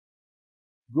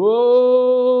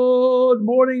Good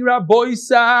morning, Rabbi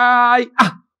Sai.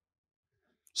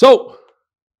 So,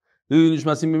 I don't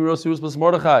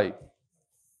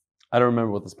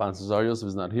remember what the sponsors are. Yosef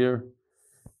is not here,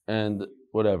 and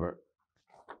whatever.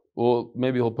 Well,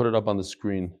 maybe he'll put it up on the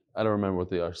screen. I don't remember what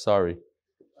they are. Sorry.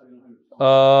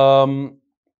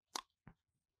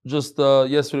 Just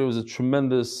yesterday was a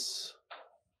tremendous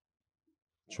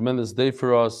day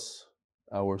for us.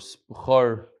 Our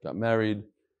Bukhar got married,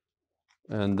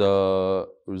 and it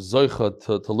was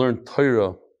Zoicha to learn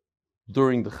Torah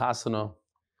during the Chasana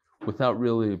without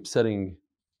really upsetting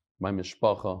my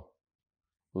mishpacha.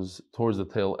 It was towards the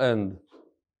tail end,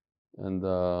 and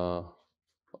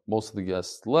most of the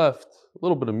guests left. A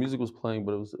little bit of music was playing,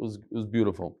 but it was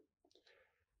beautiful.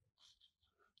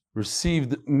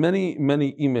 Received many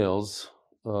emails.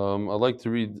 I'd like to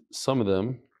read some of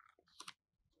them.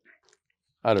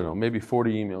 I don't know, maybe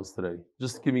 40 emails today.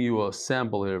 Just giving you a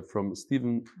sample here from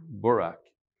Stephen Borak.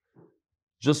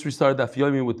 Just restarted Daf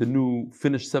Yomi with the new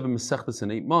finished 7 Masechtas in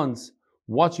 8 months.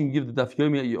 Watching you give the Daf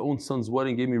Yomi at your own son's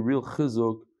wedding gave me real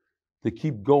chizuk to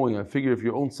keep going. I figure if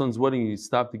your own son's wedding you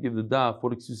stop to give the Daf,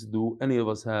 what excuse do any of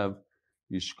us have?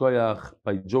 Yishkoyach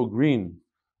by Joe Green.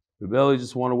 Rebelli,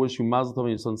 just want to wish you Mazel Tov on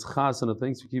your son's Chasana.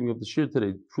 Thanks for keeping up the shir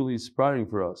today. Truly inspiring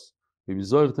for us. Maybe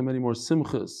Zohar to many more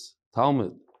Simchas.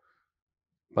 Talmud.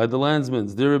 By the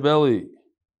Landsmans. Dear Rebelli,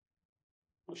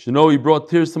 Shinoi brought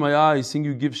tears to my eyes seeing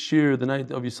you give shir the night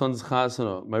of your son's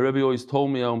Chasana. My Rebbe always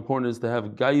told me how important it is to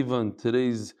have Gaiva in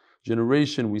today's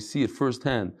generation. We see it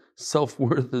firsthand.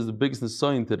 Self-worth is the biggest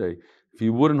sign today. If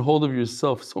you wouldn't hold of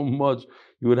yourself so much,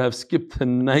 you would have skipped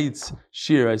tonight's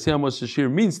shir. I see how much the shir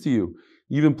means to you.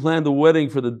 You even planned a wedding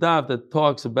for the daf that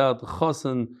talks about the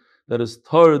chasan that is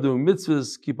Torah doing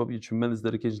mitzvahs. Keep up your tremendous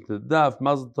dedication to the daf.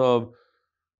 Mazel Tov,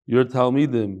 your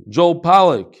Talmidim. Joel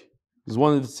Pollack is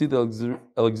wanting to see the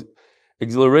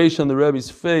exhilaration on the Rebbe's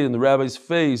face and the Rabbi's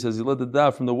face as he led the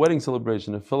daf from the wedding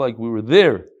celebration. I felt like we were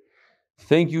there.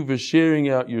 Thank you for sharing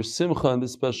out your simcha in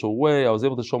this special way. I was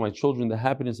able to show my children the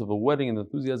happiness of a wedding and the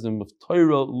enthusiasm of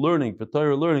Torah learning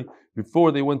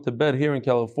before they went to bed here in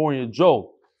California.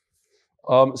 Joel.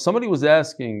 Somebody was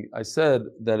asking, I said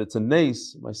that it's a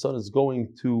nace. My son is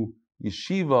going to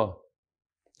yeshiva.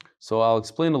 So I'll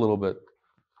explain a little bit.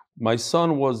 My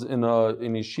son was in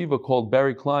yeshiva called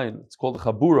Barry Klein. It's called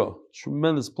Chabura,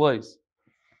 tremendous place.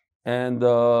 And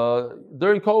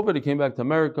during COVID, he came back to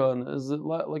America. And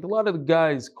like a lot of the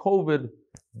guys, COVID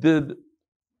did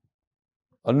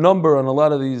a number on a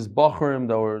lot of these Bachrim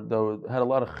that had a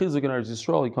lot of chizuk in Eretz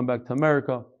Yisrael. He come back to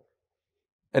America.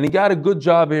 And he got a good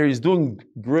job here. He's doing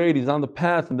great. He's on the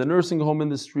path in the nursing home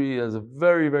industry. He has a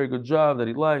very, very good job that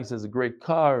he likes. He has a great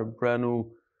car, a brand new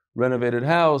renovated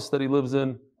house that he lives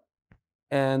in.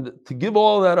 And to give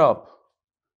all that up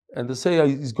and to say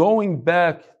he's going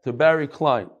back to Barry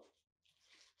Klein,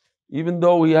 even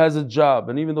though he has a job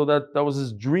and even though that was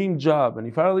his dream job and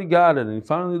he finally got it and he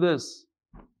finally this,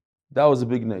 that was a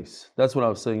big nace. That's what I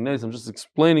was saying, nace. I'm just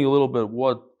explaining a little bit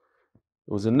what.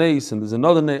 It was a nace, and there's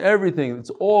another nace, everything. It's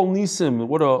all nisim.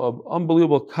 What an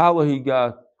unbelievable kala he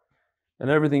got, and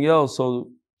everything else.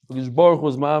 So, Baruch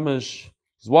was mamish.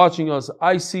 He's watching us.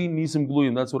 I see nisim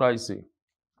gluyim. That's what I see.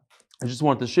 I just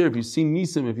want to share. If you see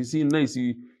nisim, if you see nace,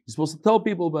 you're supposed to tell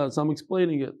people about it. So I'm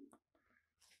explaining it.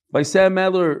 By Sam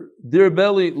Adler, Dear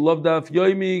Belly, love Daf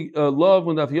Yomi, love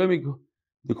when Daf Yomi,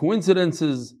 the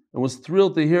coincidences, and was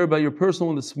thrilled to hear about your personal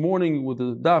one this morning with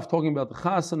the daf talking about the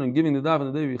chasan and giving the daf on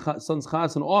the day of your son's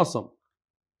chasan. Awesome.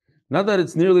 Not that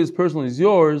it's nearly as personal as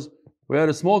yours. We had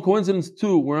a small coincidence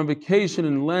too. We're on vacation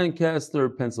in Lancaster,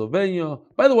 Pennsylvania.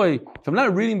 By the way, if I'm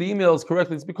not reading the emails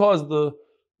correctly, it's because the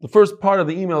first part of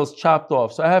the email is chopped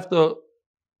off. So I have to,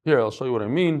 here, I'll show you what I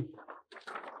mean.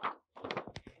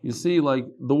 You see, like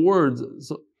the words,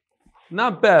 so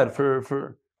not bad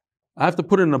for I have to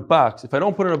put it in a box. If I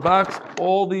don't put it in a box,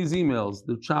 all these emails,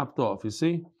 they're chopped off, you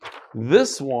see?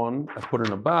 This one, I put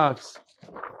in a box.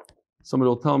 Somebody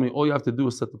will tell me, all you have to do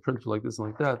is set the printer like this and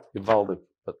like that. Givaldic.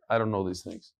 But I don't know these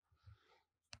things.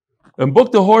 And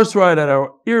booked a horse ride at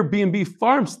our Airbnb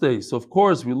farm stay. So, of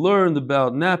course, we learned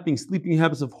about napping, sleeping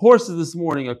habits of horses this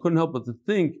morning. I couldn't help but to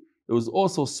think it was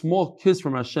also a small kiss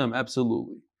from Hashem.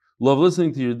 Absolutely. Love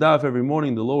listening to your daf every morning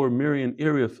in the lower Merion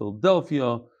area,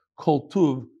 Philadelphia. Kol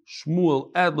Tuv.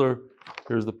 Shmuel Adler,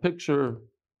 here's the picture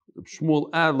of Shmuel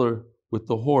Adler with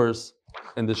the horse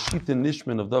and the Shitin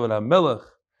Nishman of David HaMelech.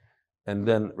 And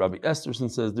then Rabbi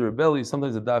Esterson says, Dear Rebelli,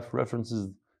 sometimes the daf references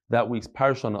that week's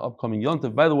parsha on the upcoming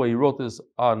Yontif. By the way, he wrote this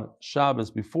on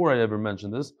Shabbos before I ever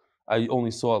mentioned this. I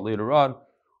only saw it later on.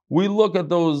 We look at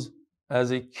those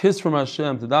as a kiss from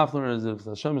Hashem to daf learners, as if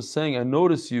Hashem is saying, I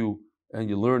notice you and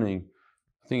you're learning.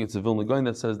 I think it's a Vilna Gaon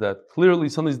that says that clearly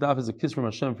Sunday's daf is a kiss from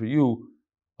Hashem for you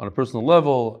on a personal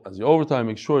level. As you overtime,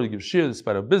 make sure to give shir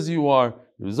despite how busy you are.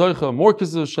 More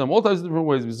kisses of Hashem, all types of different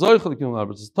ways. The Kingdom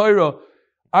versus Torah.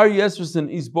 Ari Yesrison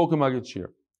East Boca Maggid Shir.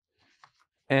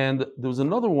 And there was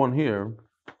another one here.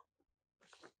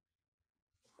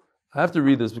 I have to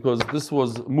read this because this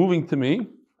was moving to me.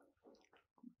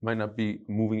 Might not be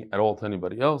moving at all to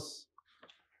anybody else.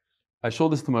 I showed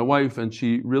this to my wife and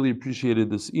she really appreciated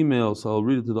this email, so I'll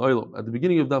read it to the Olam. At the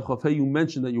beginning of Daf Chafei, you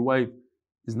mentioned that your wife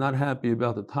is not happy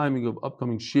about the timing of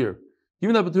upcoming shir.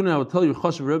 Given the opportunity, I would tell you,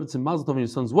 Chashav Rebbetzin, Mazel Tov on your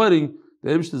son's wedding,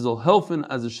 the Eibishter zal helfen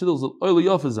as a shidduch zal oile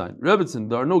yofa sein. Rebbetzin,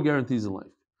 there are no guarantees in life.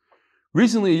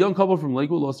 Recently, a young couple from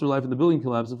Lakewood lost their life in the building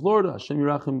collapse in Florida. Hashem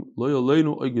Yirachim lo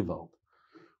yoleinu oy gewalt.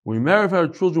 When we marry for our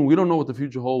children, we don't know what the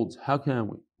future holds. How can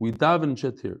we? We daven and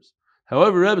shed tears.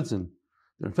 However, Rebbetzin,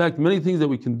 there are in fact many things that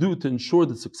we can do to ensure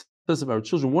the success of our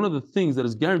children. One of the things that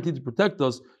is guaranteed to protect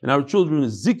us and our children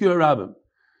is Zikyu HaRabim.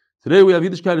 Today we have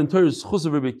Yiddishkeit in Torah, Schus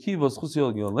of Rebbe Kiva, Schus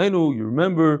Yol Gilenu. You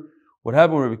remember what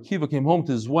happened when Rebbe Kiva came home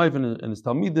to his wife and his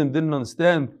Talmidim didn't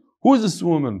understand, who is this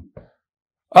woman?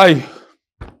 I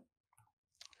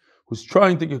was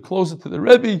trying to get closer to the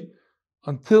Rebbe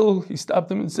until he stopped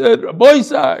him and said, Rabbi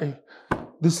Sai,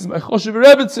 this is my Choshev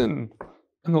Rebbetzin,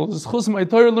 and all this Schus, my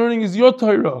Torah learning is your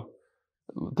Torah.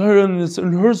 Torah, it's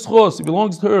in her schos, it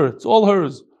belongs to her, it's all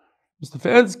hers. Mr.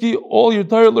 Fansky, all your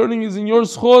Torah learning is in your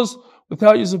schos.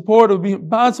 Without your support, it would be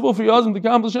impossible for your husband to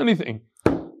accomplish anything.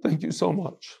 Thank you so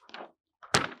much.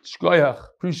 Shkoyach,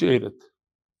 appreciate it.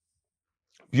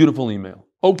 Beautiful email.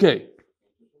 Okay.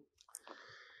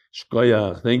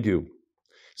 Shkoyach, thank you.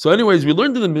 So anyways, we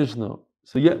learned in the Mishnah.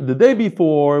 So yeah, the day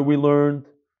before we learned,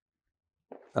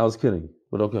 I was kidding,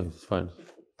 but okay, it's fine.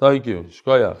 Thank you.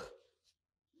 Shkoyach.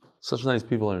 Such nice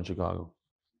people are in Chicago.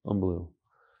 Unbelievable.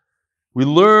 We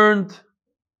learned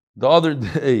the other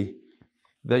day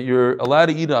that you're allowed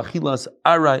to eat achilas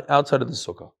arai outside of the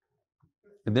sukkah.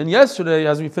 And then yesterday,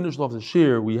 as we finished off the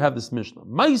shir, we have this Mishnah.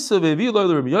 They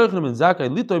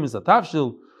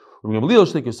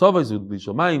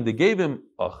gave him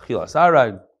achilas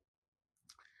arai.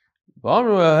 What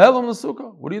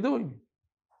are you doing?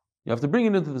 You have to bring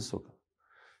it into the sukkah.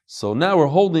 So now we're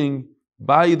holding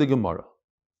by the Gemara.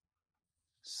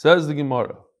 Says the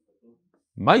Gemara,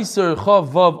 Meiser Chav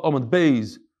Vav Amud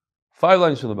Beis, 5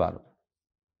 lines from the bottom.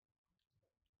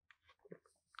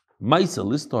 Meiser,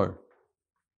 listar.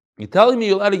 You're telling me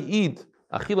you're allowed to eat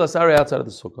achilas arai outside of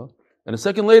the sukkah, and a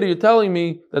second later you're telling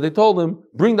me that they told him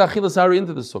bring the achilas arai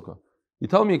into the sukkah. You're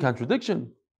telling me a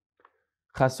contradiction.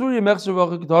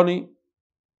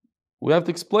 We have to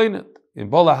explain it.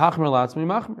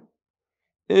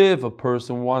 If a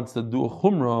person wants to do a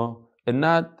chumrah and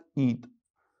not eat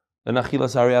an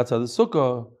achilas arai outside the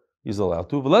sukkah, he's allowed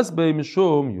to.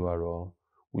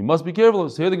 We must be careful.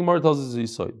 So here the Gemara tells us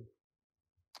this.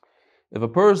 If a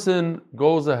person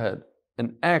goes ahead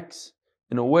and acts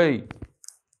in a way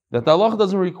that the halacha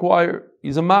doesn't require,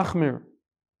 he's a machmir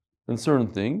in certain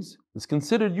things, it's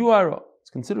considered yuara. It's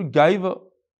considered gaiva.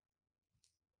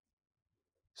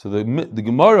 So the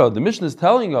Gemara, the Mishnah is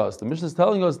telling us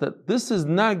that this is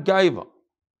not gaiva.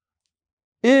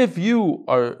 If you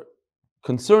are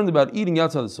concerned about eating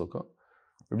outside the sukkah,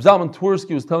 Reb Zalman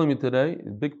Twersky was telling me today, a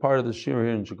big part of the shir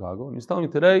here in Chicago, and he's telling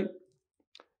me today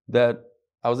that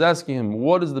I was asking him,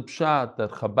 what is the pshat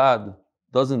that Chabad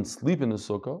doesn't sleep in the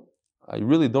sukkah? I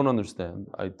really don't understand.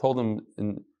 I told him,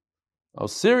 I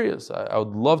was serious. I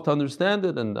would love to understand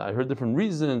it, and I heard different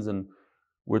reasons, and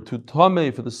we're too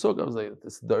tamei for the sukkah. I was like,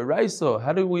 this is the Raisa.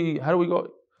 How do we go?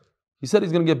 He said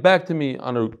he's going to get back to me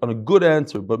on a good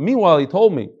answer. But meanwhile, he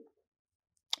told me,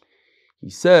 he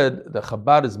said that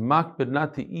Chabad is makbid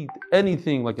not to eat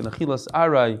anything like an achilas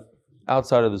arai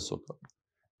outside of the sukkah.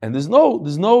 And there's no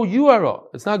yuara.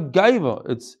 It's not gaiva.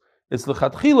 It's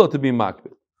l'chatchila to be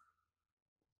makbid.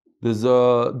 There's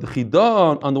the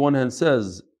Chida on the one hand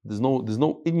says there's no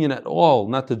inyan at all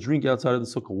not to drink outside of the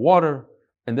sukkah water,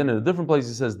 and then in a different place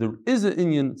he says there is an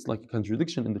inyan. It's like a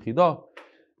contradiction in the Chida.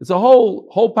 It's a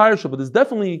whole parasha, but there's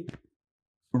definitely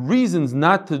reasons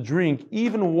not to drink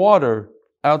even water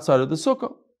outside of the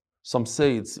sukkah. Some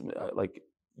say it's like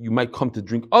you might come to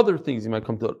drink other things. You might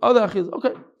come to other achilas.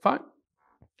 Okay, fine.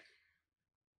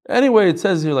 Anyway, it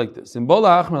says here like this: In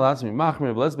bola achmer latzmi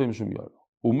machmer v'letzbei mishum yor.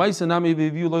 And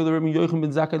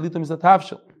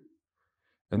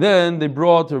then they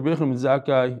brought to Rabbi Yochanan ben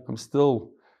Zakkai. I'm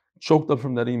still choked up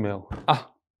from that email.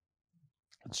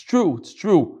 It's true.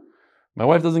 My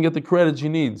wife doesn't get the credit she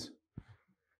needs.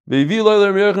 So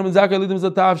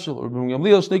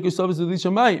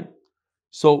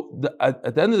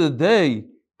at the end of the day,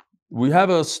 we have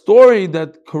a story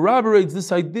that corroborates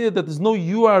this idea that there's no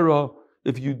yuara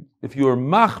if you're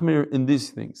machmir in these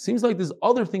things. Seems like there's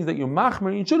other things that you're machmir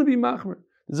and you shouldn't be machmir.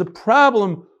 There's a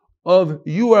problem of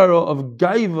yuara, of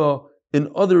gaiva in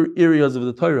other areas of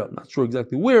the Torah. I'm not sure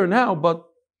exactly where and how, but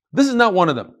this is not one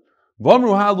of them.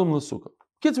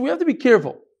 Kids, we have to be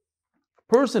careful.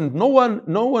 Person, no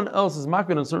one else is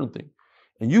machmir on a certain thing,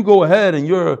 and you go ahead and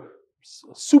you're a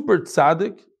super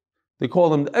tzaddik. They call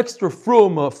them the extra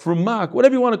frum, frumak,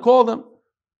 whatever you want to call them.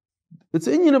 It's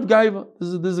Indian of gaiva.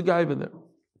 There's a gaiva there.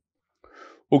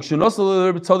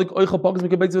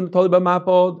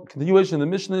 Continuation of the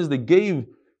Mishnah is they gave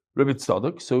Rebbe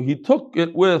Tzadok, so he took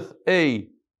it with a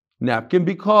napkin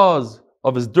because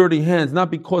of his dirty hands,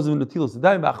 not because of netilas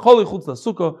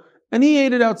yadayim, and he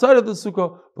ate it outside of the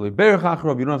sukkah. You don't have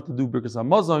to do birkas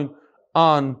hamazon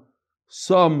on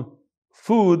some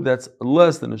food that's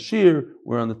less than a shear.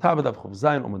 We're on the top of Chav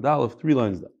Zayin Amud Aleph, 3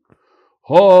 lines down.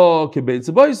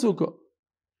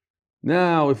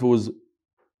 Now, if it was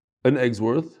an egg's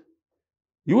worth,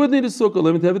 you would need a sukkah.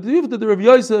 Let me tell you the Rav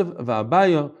Yosef of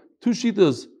Abaya, 2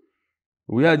 shitas.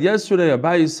 We had yesterday,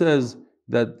 Abaya says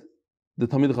that the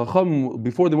Talmid Chacham,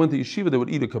 before they went to yeshiva, they would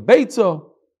eat a kibbetza.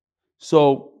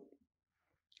 So,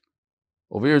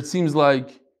 over here it seems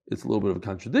like it's a little bit of a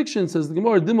contradiction. It says the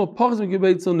Gemara,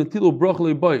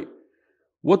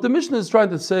 what the Mishnah is trying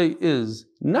to say is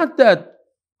not that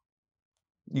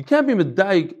you can't be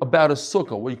medayik about a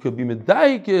sukkah. What you could be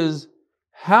medayik is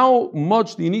how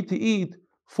much do you need to eat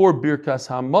for birkas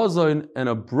hamazon and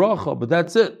a bracha, but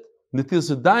that's it. Netilas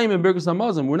yadayim and birkas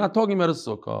hamazon. We're not talking about a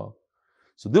sukkah.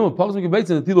 So dima pachas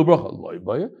mekibeitza and netilu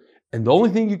bracha. And the only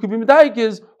thing you could be medayik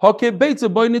is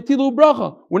hakebeitza by netilu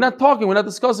bracha. We're not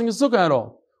discussing a sukkah at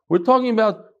all. We're talking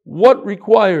about what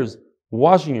requires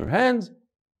washing your hands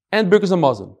and birkas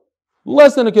hamazon.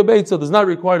 Less than a kibbetza does not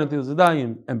require netilas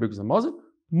yadayim and birkas hamazon.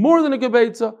 More than a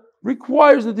kibbetza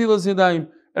requires netilas yadayim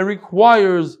and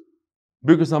requires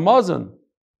birkas hamazon.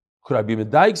 Could I be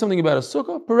medayik something about a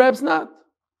sukkah? Perhaps not.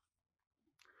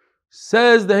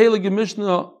 Says the Heilige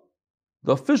Mishnah,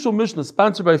 the official Mishnah,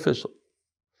 sponsored by official.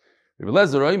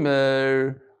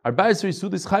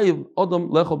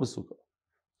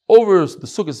 Over the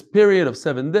sukkah's period of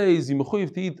 7 days, you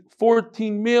mechuyev to eat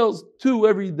 14 meals, 2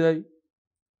 every day.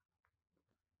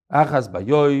 Achas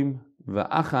bayoim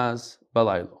v'achas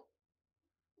balaylo.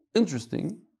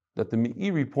 Interesting that the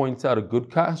Meiri points out a good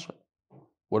kasha.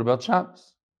 What about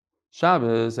Shabbos?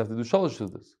 Shabbos have to do shalosh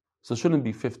sudas, so shouldn't it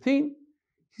be 15?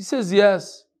 He says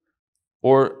yes,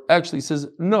 or actually he says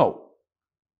no.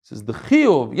 He says the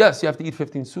chiyuv, yes, you have to eat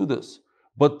 15 sudas,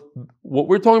 but what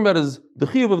we're talking about is the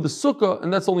chiyuv of the sukkah,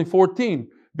 and that's only 14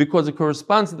 because it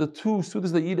corresponds to the 2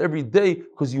 sudas that you eat every day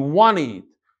because you want to eat.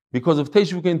 Because of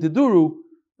Teshuvah and Teduru,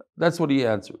 that's what he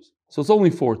answers. So it's only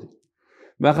 14.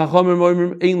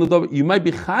 You might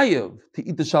be chayav to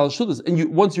eat the shalosh sudas,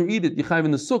 and once you eat it, you chayav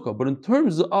in the sukkah. But in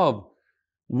terms of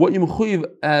what you mechuyev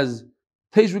as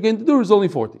Teshuvah and Teduru is only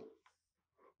 14.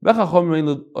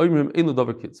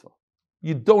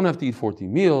 You don't have to eat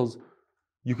 14 meals.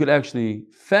 You could actually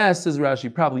fast, as Rashi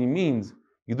probably means.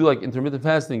 You do like intermittent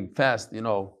fasting, fast,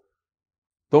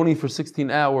 don't eat for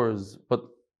 16 hours. But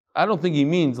I don't think he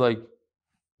means like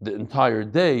the entire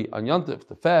day on Yontif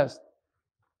to fast.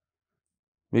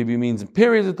 Maybe he means in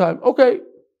periods of time. Okay.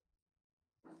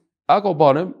 Akol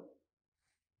banim,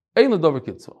 ein l'davar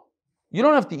kitzvah. You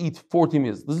don't have to eat 14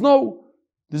 meals. There's no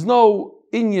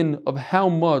inyan of how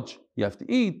much you have to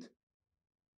eat.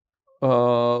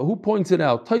 Who points it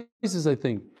out? Taisus, I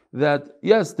think, that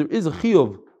yes, there is a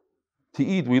chiyuv to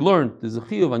eat. We learned there's a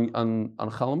chiyuv on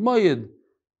Chol Hamoed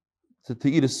to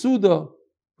eat a suda,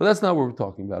 but that's not what we're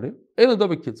talking about here. There is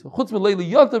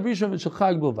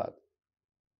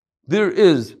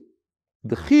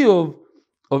the chiyuv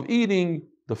of eating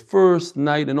the first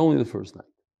night and only the first night.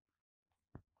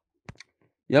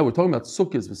 Yeah, we're talking about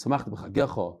sukkahs v'samachta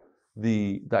b'chagecha,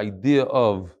 the idea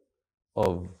of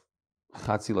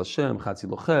Chatzi Lashem, Chatzi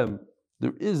Lochem.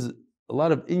 There is a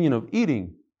lot of inyan of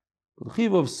eating. The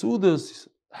chiyuv of sudas,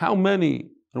 how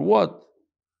many and what?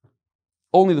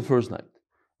 Only the first night.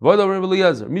 So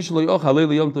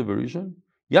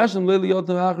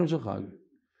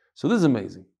this is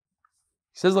amazing.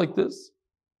 He says like this: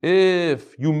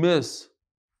 if you miss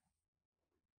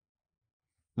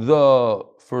the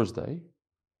first day,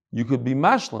 you could be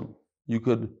mashlim. You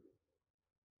could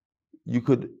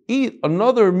eat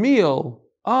another meal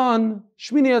on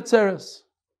Shmini Atzeres.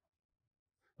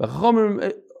 There's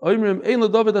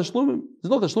no tashluim.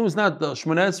 It's not the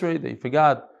Shmoneh Esrei. They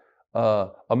forgot a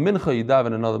mincha you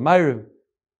daven another ma'ariv.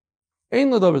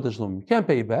 Ein l'davar tashluim. You can't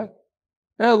pay it back.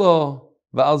 Elo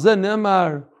v'al zeh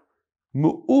nemar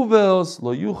Mu'uvels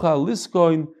lo yuchal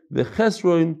liskoin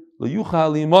v'chesroin lo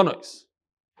yuchal limonos.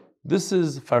 This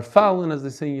is farfallen, as they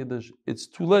say in Yiddish. It's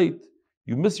too late.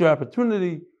 You miss your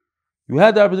opportunity. You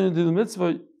had the opportunity to do the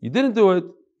mitzvah. You didn't do it.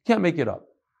 You can't make it up.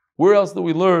 Where else do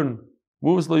we learn?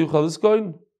 Mu'uvels lo yuchal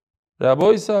liskoin.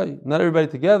 Rabbi say, not everybody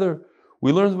together.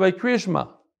 We learn by Kriya Shema.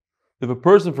 If a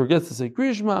person forgets to say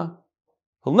Kriya Shema,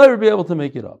 he'll never be able to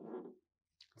make it up.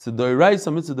 It's a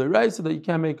doiraisa, mitzvah doiraisa that you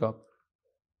can't make up.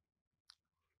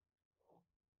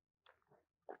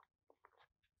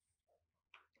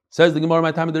 Says the Gemara,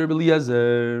 my time of the Rebbe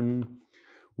Eliezer.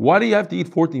 Why do you have to eat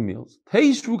 14 meals?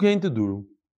 Teishru kain teduru.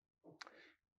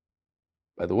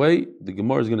 By the way, the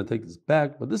Gemara is going to take this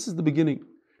back, but this is the beginning.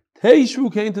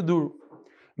 Teishru kain teduru.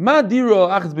 Ma diro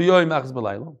achas b'yoyim achas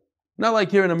b'laylo. Not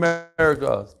like here in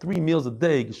America, 3 meals a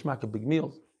day, geshmaka big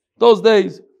meals. Those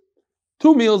days,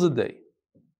 2 meals a day.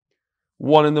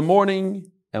 1 in the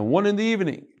morning and 1 in the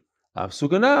evening.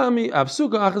 Avsuka nami,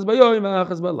 avsuka achas b'yoyim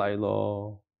achas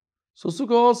b'laylo. So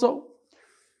sukkah also,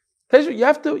 you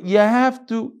have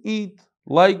to eat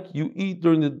like you eat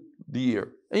during the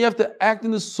year. And you have to act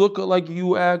in the sukkah like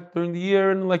you act during the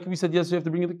year. And like we said yesterday, you have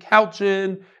to bring the couch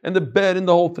in and the bed and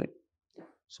the whole thing.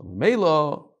 So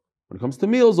Mela, when it comes to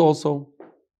meals also,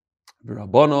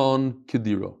 Rabbanon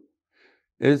Kedira.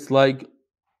 It's like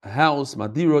a house,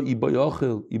 Madira, Iboy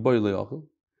Ochel, Iboy Leochel.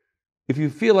 If you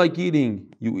feel like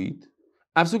eating, you eat.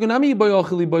 Avsukanami Iboy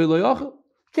Ochel, Iboy Leochel.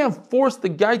 You can't force the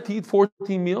guy to eat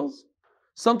 14 meals.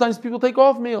 Sometimes people take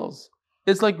off meals.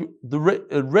 It's like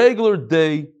a regular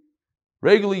day,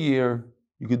 regular year.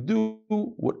 You could do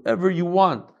whatever you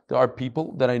want. There are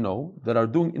people that I know that are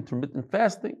doing intermittent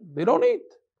fasting. They don't eat.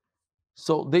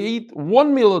 So they eat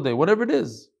 1 meal a day, whatever it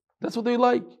is. That's what they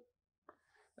like.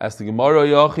 As the Gemara,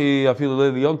 Yachi, I feel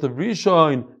the Yom Tov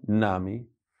Rishon, Nami.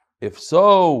 If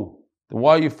so, then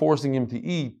why are you forcing him to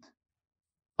eat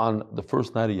on the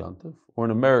first night of Yom Tov? Or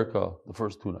in America, the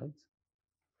first 2 nights?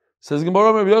 Says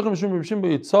Gemara, it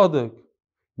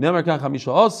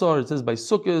says by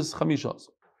Sukkot, Chamisha.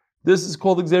 This is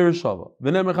called Gzeira Shava.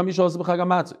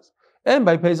 And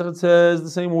by Pesach it says the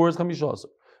same words, Chamisha.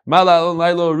 Malal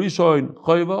Lailo Rishon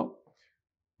Choiva.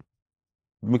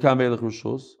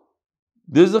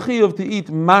 There's a chiyuv to eat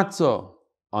matzah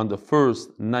on the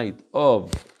first night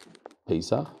of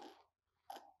Pesach.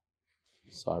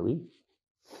 Sorry.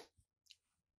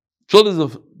 So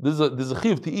there's a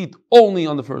chiyuv to eat only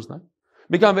on the first night.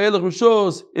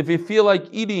 If you feel like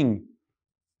eating,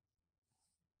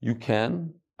 you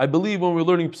can. I believe when we're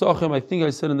learning Pesachim, I think I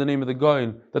said in the name of the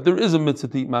Gaon that there is a mitzvah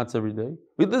to eat matzah every day.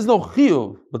 There's no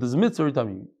chiyuv, but there's a mitzvah every time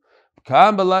you eat.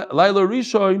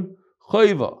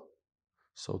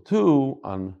 So too,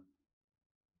 on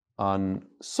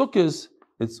Sukkot,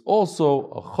 it's also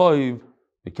a chayiv,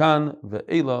 mekan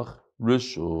ve'elach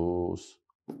rishus.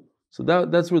 So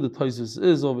that's where the Taisus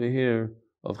is over here,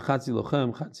 of Chatzi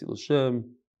Lochem, Chatzi Loshem,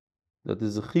 that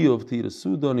there's a chiyuv to eat a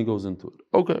Suda, and he goes into it.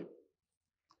 Okay.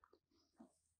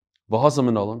 V'hasam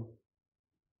enolam.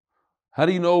 How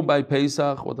do you know by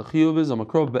Pesach what the chiyuv is?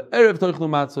 Amakrov be'erev toichlu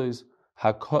matzos,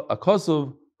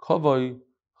 hakosov kavoi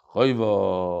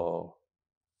chayva.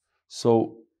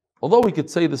 So, although we could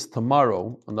say this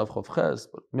tomorrow on Daf Chav Ches,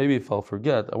 but maybe if I'll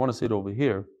forget, I want to say it over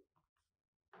here.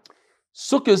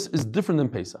 Sukkot is different than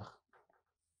Pesach.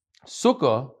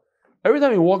 Sukkah, every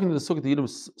time you walk into the sukkah to eat a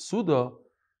Suda,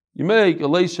 you make a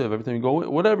leishev every time you go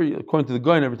in, whatever, according to the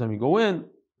Gaon, every time you go in.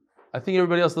 I think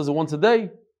everybody else does it once a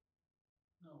day.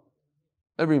 No.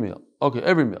 Every meal. Okay,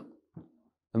 every meal.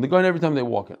 And the Gaon every time they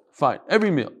walk in. Fine,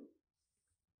 every meal.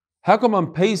 How come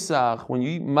on Pesach, when you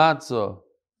eat matzah,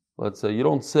 let's say, you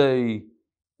don't say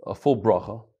a full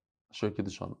bracha? So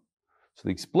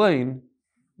they explain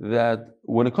that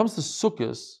when it comes to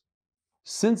Sukkot,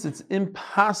 since it's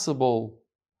impossible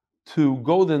to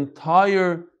go the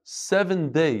entire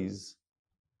 7 days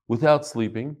without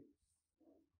sleeping,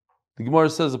 the Gemara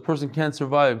says a person can't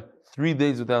survive 3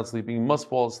 days without sleeping. He must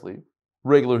fall asleep.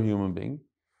 Regular human being.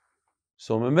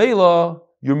 So Memela,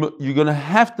 you're going to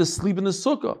have to sleep in the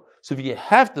sukkah. So if you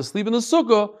have to sleep in the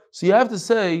sukkah, so you have to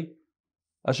say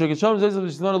Asher Ketsham says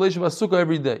it's not a leishav sukkah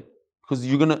every day, because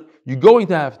you're going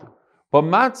to have to. But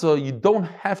matzah, you don't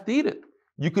have to eat it.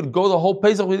 You could go the whole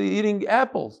Pesach with eating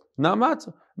apples, not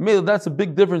matzah. Maybe that's a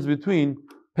big difference between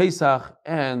Pesach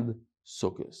and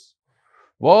Sukkot.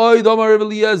 Void Omar Rebbe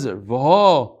Eliezer.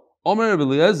 Voho Omar Rebbe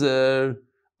Eliezer.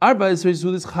 Arba Yisrael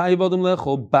Sudis Chayiv Adam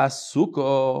Lechol Bas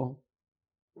Sukkah.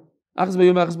 Achas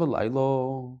B'yom Achas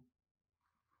B'laylo.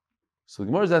 So the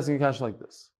Gemara is asking a question like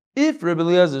this. If Rebbe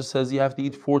Eliezer says you have to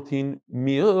eat 14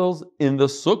 meals in the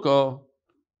Sukkah,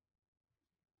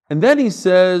 and then he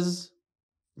says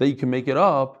that you can make it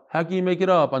up. How can you make it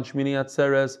up on Shmini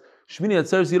Atzeres? Shmini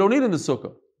Atzeres you don't need in the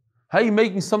sukkah. How are you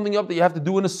making something up that you have to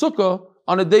do in a sukkah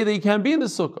on a day that you can't be in the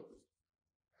sukkah?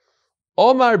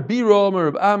 Omar Biro, Omar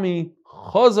Reb Ami,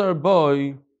 Chazar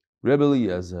Boy, Rebbe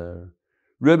Eliezer.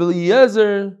 Rebbe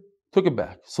Eliezer took it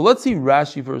back. So let's see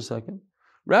Rashi for a second.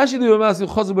 Rashi the Ramasi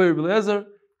Chazar Boy Rebbe Eliezer.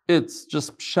 It's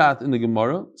just pshat in the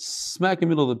Gemara, smack in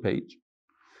the middle of the page.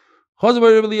 Chazar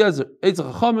Boy Rebbe Eliezer,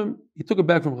 Eitzach Chachamim. He took it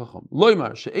back from Chacham.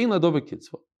 Loimar she'ein ladova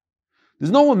kitzvah. There's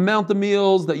no amount of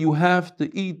meals that you have to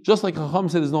eat, just like Chacham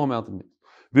said. There's no amount of meals.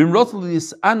 Over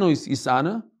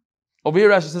here,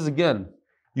 Rashi says again,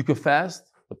 you can fast.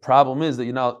 The problem is that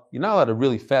you're not allowed to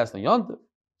really fast on Yom Tov.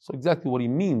 So exactly what he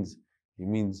means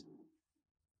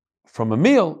from a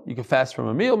meal. You can fast from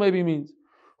a meal.Maybe he means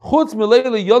chutz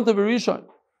mileili Yom Tov v'rishon.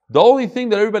 The only thing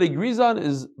that everybody agrees on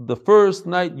is the first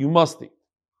night you must eat.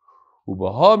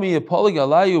 Ubahami epolig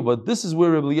alayu, but this is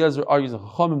where Rebbe Eliezer argues in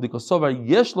Chachamim dikosovar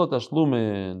yesh lo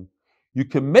tashlumin. You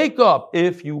can make up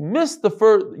if you miss the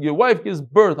first. Your wife gives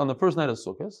birth on the first night of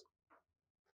Sukkot.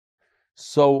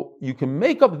 So you can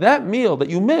make up that meal that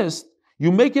you missed.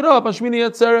 You make it up on Shmini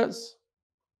Atzeres.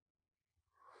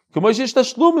 K'moshe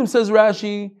tashlumim, says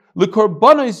Rashi,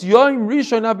 lekorbanos yoim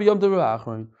rishon abiyom tov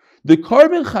v'achron. The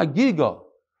korban chagiga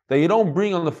that you don't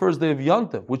bring on the first day of Yom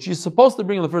Tov, which you're supposed to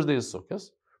bring on the first day of Sukkot.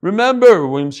 Remember,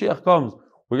 when Mashiach comes,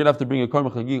 we're going to have to bring a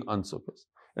korban chagiga on Sukkot.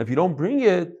 And if you don't bring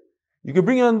it, you can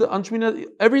bring it on Shmini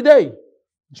every day.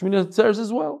 Shmini Atzeres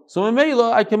as well. So in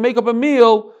Meila, I can make up a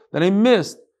meal that I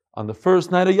missed on the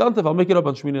first night of Yom Tov. I'll make it up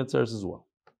on Shmini Atzeres as well.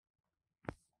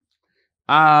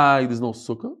 There's no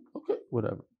sukkah? Okay,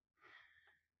 whatever.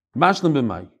 Mashlim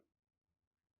b'mai.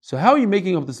 So how are you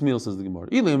making up this meal, says the Gemara?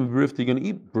 You're going to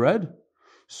eat bread?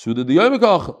 Suda d'yom.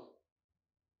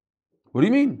 What do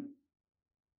you mean?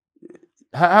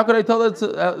 How could I tell that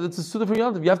it's a Suda for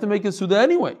Yom Tov? You have to make a Suda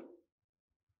anyway.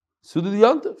 Suda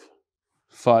d'yom Tov.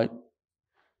 Fine.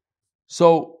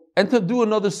 So, and to do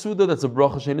another Suda that's a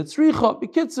bracha shein tzricha,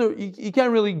 b'kitzur, you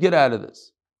can't really get out of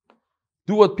this.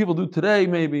 Do what people do today,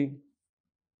 maybe.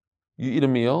 You eat a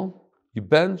meal, you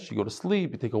bench, you go to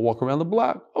sleep, you take a walk around the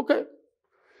block. Okay.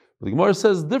 But the Gemara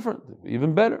says different,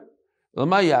 even better.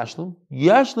 Yashlim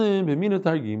b'mina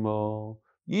targimo.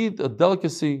 You eat a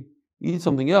delicacy, you eat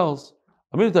something else.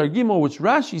 Amina targimo, which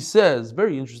Rashi says,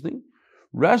 very interesting.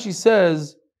 Rashi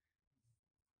says,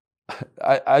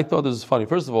 I thought this was funny.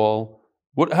 First of all,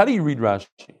 how do you read Rashi?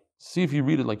 See if you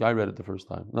read it like I read it the first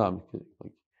time. No, I'm kidding.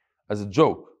 Like, as a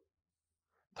joke.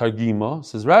 Targima,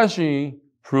 says Rashi,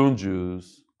 prune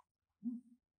juice.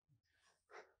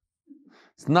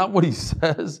 It's not what he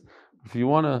says. If you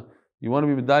want to be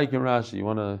medayik in Rashi, you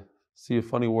want to see a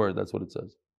funny word, that's what it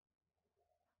says.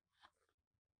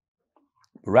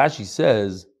 But Rashi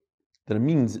says that it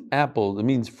means apple, it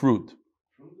means fruit.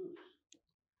 It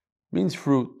means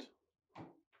fruit.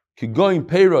 Kigoyin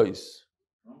peiros.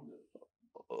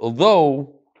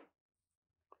 Although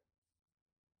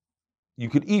you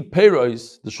could eat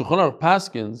peiros, the Shulchan Aruch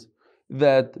paskins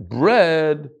that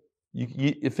bread,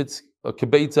 if it's a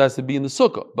kibbutz, has to be in the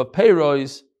sukkah. But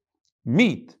peiros,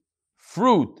 meat,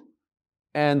 fruit,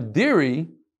 and dairy,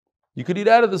 you could eat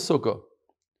out of the sukkah.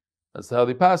 That's how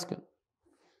they paskin.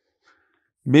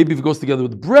 Maybe if it goes together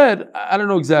with bread, I don't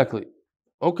know exactly.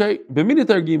 Okay, b'mina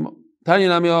targim, tanya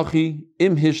nami achi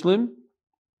im hishlim.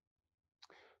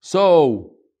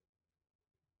 So,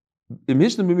 im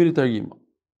hishlim b'mina targim.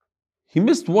 He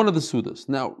missed one of the sudas.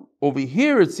 Now, over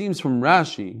here it seems from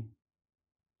Rashi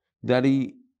that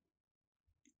he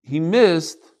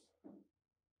missed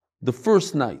the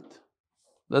first night.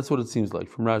 That's what it seems like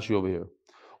from Rashi over here.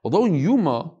 Although in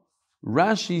Yuma,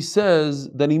 Rashi says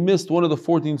that he missed one of the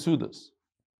 14 sudas.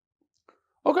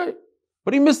 Okay,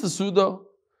 but he missed the suda,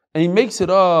 and he makes it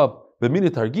up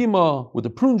b'mina targima with the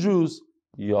prune juice.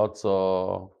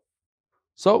 Yatsa.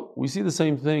 So we see the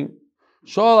same thing.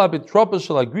 The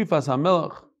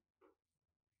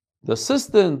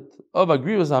assistant of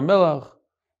Agrivas HaMelech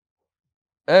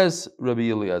as Rabbi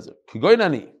Eliezer.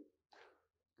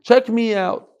 Check me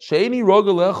out.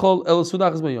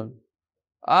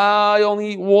 I only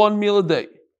eat one meal a day.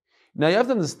 Now you have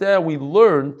to understand, we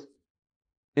learned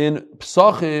in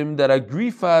Psachim that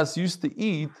Agrifas used to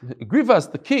eat,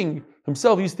 Agrifas, the king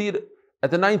himself, used to eat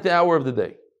at the 9th hour of the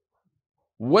day.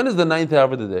 When is the 9th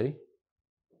hour of the day?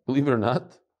 Believe it or not,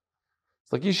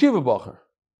 it's like Yeshiva Bacher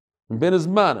and Ben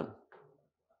Izmanim.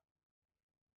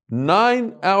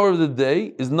 9 hours of the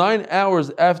day is 9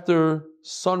 hours after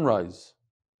sunrise.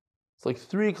 It's like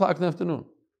 3 o'clock in the afternoon.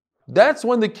 That's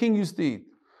when the king used to eat.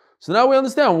 So now we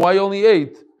understand why he only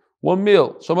ate one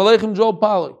meal. Shalom Aleichem, Joel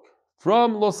Pollack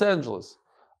from Los Angeles.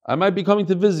 I might be coming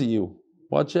to visit you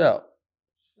Watch out.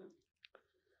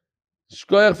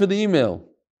 Shkoyach for the email.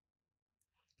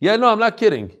 Yeah, no, I'm not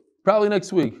kidding. Probably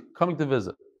next week, coming to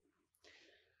visit.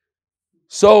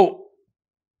 So,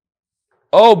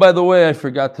 oh, by the way, I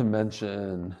forgot to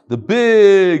mention the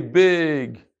big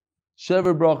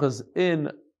Shever Brachas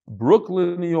in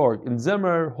Brooklyn, New York, in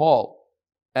Zemmer Hall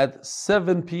at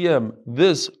 7 p.m.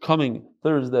 this coming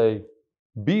Thursday.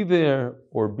 Be there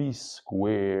or be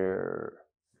square.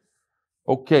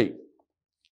 Okay.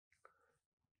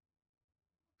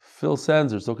 Phil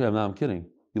Sanders. Okay, I'm kidding.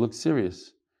 You look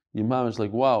serious. Your mom is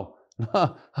like, wow.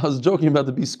 I was joking about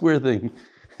the be square thing.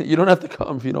 You don't have to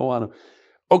come if you don't want to.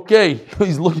 Okay.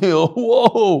 He's looking,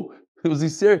 whoa. Was he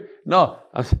serious? No,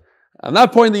 I'm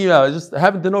not pointing you out. I just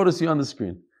happened to notice you on the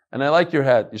screen. And I like your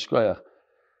hat. Yishkoyach.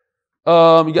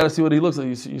 You got to see what he looks like.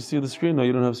 You see the screen? No,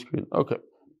 you don't have a screen. Okay.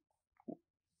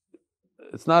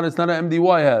 It's not an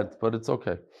MDY hat, but it's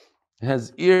okay. It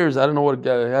has ears. I don't know what it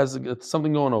has. It's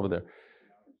something going over there.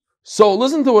 So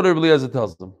listen to what Rabbi Eliezer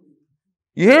tells them.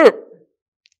 You hear?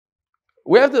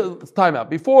 We have to time out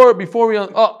before we.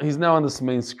 Oh, he's now on this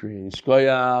main screen.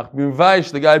 Shkoyach,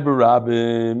 Bimvaish, the guy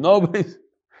Barabim. Nobody's.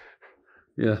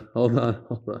 Yeah, hold on.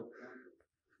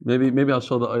 Maybe I'll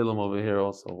show the Olam over here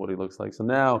also what he looks like. So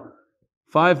now,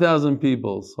 5,000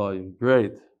 people saw you.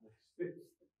 Great.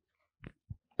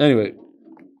 Anyway,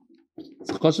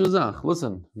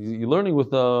 listen, you're learning with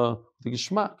the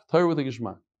Geshmak, Torah with the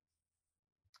Geshmak.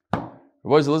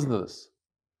 Boys, listen to this.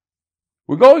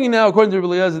 We're going now, according to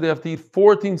Rabbi Eliezer, they have to eat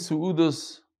 14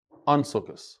 su'udas on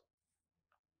Sukkot.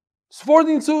 It's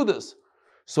 14 su'udas.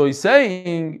 So he's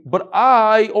saying, but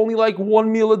I only like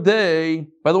one meal a day.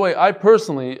 By the way,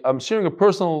 I'm sharing a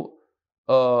personal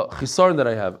chisaron that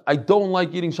I have. I don't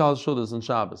like eating shalosh seudas on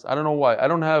Shabbos. I don't know why. I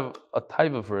don't have a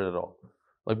taiva for it at all.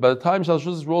 Like by the time shalosh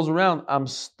seudas rolls around, I'm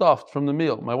stuffed from the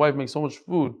meal. My wife makes so much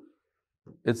food.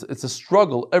 It's a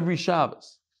struggle every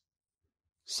Shabbos.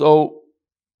 So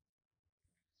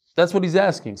that's what he's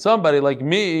asking. Somebody like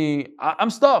me, I'm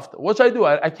stuffed. What should I do?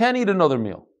 I can't eat another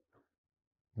meal.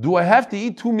 Do I have to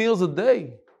eat 2 meals a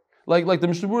day? Like the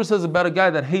Mishnah Berurah says about a guy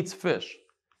that hates fish.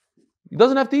 He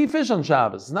doesn't have to eat fish on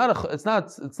Shabbos. It's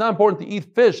not important to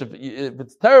eat fish. If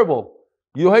it's terrible,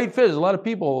 you hate fish. A lot of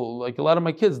people, like a lot of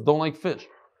my kids, don't like fish.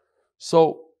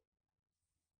 So,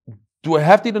 do I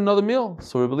have to eat another meal?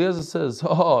 So Rabbi Eliezer says,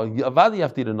 Avadi, you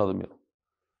have to eat another meal.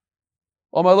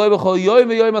 You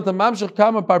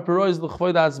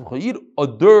eat hors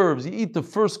d'oeuvres, you eat the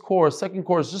first course, second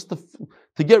course, just to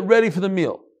get ready for the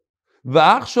meal.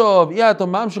 What?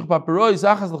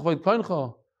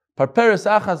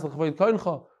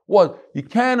 You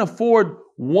can't afford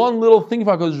one little thing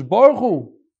for HaKadosh Baruch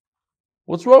Hu?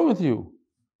 What's wrong with you?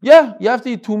 Yeah, you have to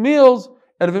eat 2 meals,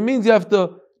 and if it means you have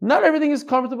to, not everything is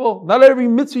comfortable. Not every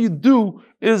mitzvah you do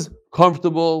is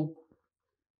comfortable.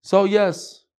 So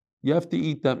yes, you have to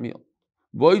eat that meal.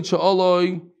 Another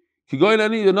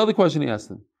question he asked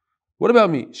him. What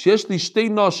about me?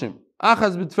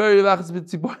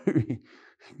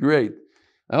 Great.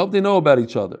 I hope they know about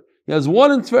each other. He has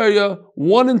one in Tveria,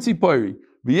 one in Tzipori.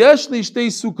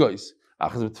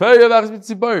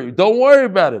 Don't worry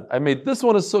about it. I made this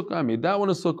one a sukkah, I made that one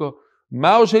a sukkah.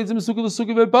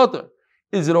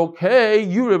 Is it okay?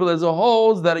 You, Rebbe Eliezer,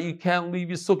 holds that you can't leave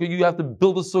your sukkah. You have to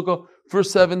build a sukkah for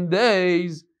 7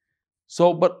 days.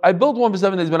 So, but I built one for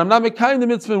 7 days, but I'm not making the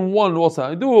mitzvah in one also.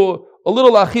 I do a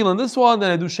little achil in this one,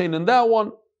 then I do shein in that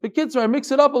one. The kids, I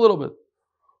mix it up a little bit.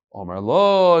 Omar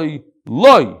loy.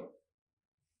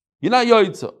 You're not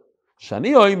yoitza.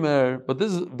 Shani oimer, but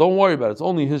this is, don't worry about it. It's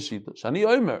only his shita. Shani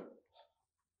oimer.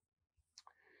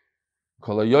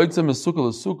 Kol yoitza mesukah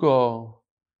lesukah.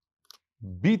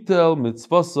 Bitel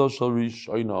mitzvasa shel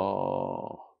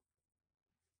rishayna.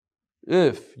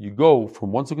 If you go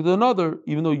from one sukkah to another,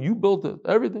 even though you built it,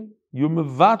 everything, you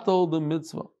mevatel the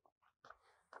mitzvah.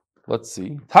 Let's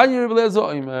see. Tanya Rebbe Eliezer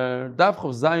Omer, Daf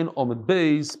Chav Zayin Omid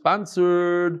Beis,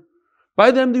 sponsored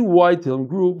by the MDY Tehillim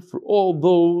Group for all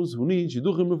those who need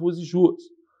Shidduchim Refuas Yeshuas.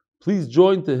 Please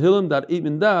join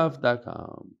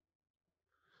tehillim.evendav.com.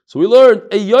 So we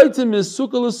learned a yoitzim is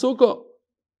sukkah l'sukkah.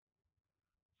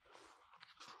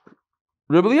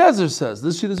 Rebbe Eliezer says,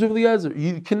 this shit is Rebbe Eliezer.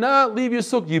 You cannot leave your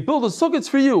sukkah. You build a sukkah, it's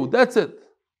for you. That's it.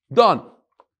 Done.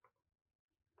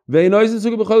 And you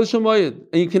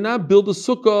cannot build a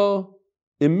sukkah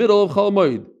in middle of Chol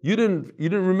Moed. You didn't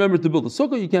remember to build a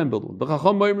sukkah, you can't build one.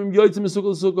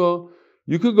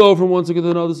 You could go from one sukkah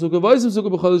to another sukkah.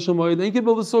 Then you can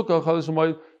build a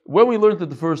sukkah. When we learned it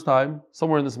the first time,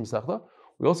 somewhere in this Masechta,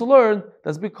 we also learned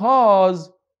that's because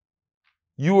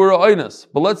you were oinus.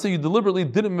 But let's say you deliberately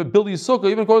didn't build your sukkah,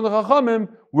 even according to Chachamim,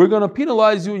 we're going to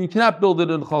penalize you and you cannot build it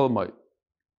in Chol Moed.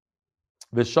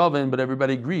 Veshavin, but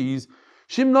everybody agrees.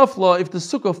 Shim nafla, if the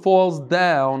sukkah falls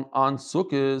down on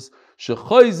sukkahs,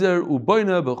 shechayzer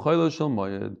ubayna b'chayla shel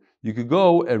moed, you could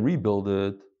go and rebuild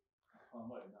it.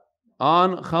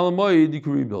 On Chol Hamoed, you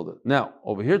can rebuild it. Now,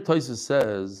 over here, Tosfos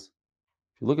says,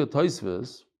 if you look at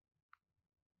Tosfos,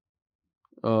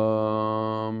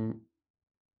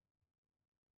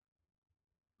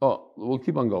 we'll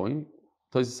keep on going.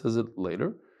 Tosfos says it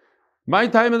later. My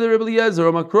time in the Rebbe Eliezer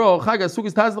or Makro, Chag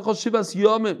HaSukkos Taz L'chol Shivas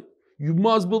Yomim. You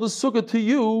must build a sukkah to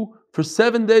you for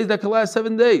 7 days that can last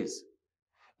 7 days.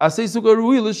 Asay sukkah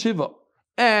ru'i l'shiva.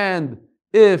 And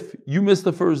if you miss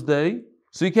the first day,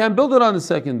 so you can't build it on the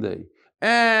second day.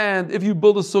 And if you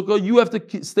build a sukkah, you have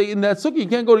to stay in that sukkah. You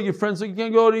can't go to your friend's sukkah. You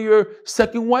can't go to your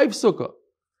second wife's sukkah.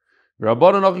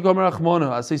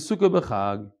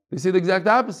 They say the exact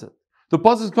opposite. The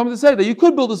pasuk is coming to say that you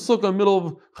could build a sukkah in the middle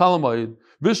of Chol Hamoed.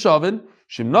 Vishavin,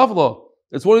 Shimnavla.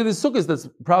 It's one of these sukkahs that's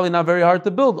probably not very hard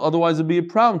to build. Otherwise, it'd be a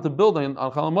problem to build on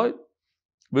Chol Hamoed.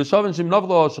 Vishavin,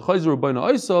 Shimnavla, Shechayzer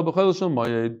Ubayna Isa, B'chayla Shel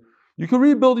Moed. You can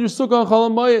rebuild your sukkah on Chol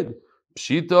Hamoed.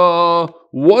 Pshita,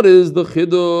 what is the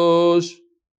chidush?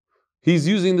 He's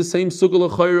using the same sukkah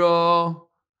l'chayra.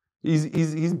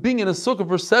 He's being in a sukkah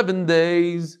for 7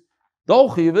 days. The whole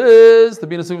chiv is to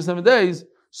be in a sukkah for 7 days.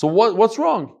 So what's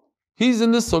wrong? He's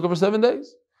in this sukkah for 7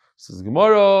 days. Says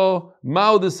Gemara,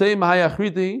 Mao the same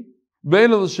hayachriti,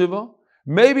 ve'en shiva.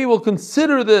 Maybe we'll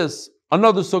consider this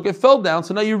another sukkah. It fell down,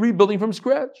 so now you're rebuilding from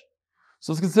scratch.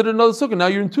 So let's consider another sukkah. Now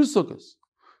you're in 2 sukkahs.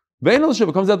 Ve'en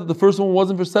shiva comes out that the first one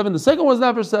wasn't for 7, the second one was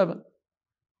not for 7.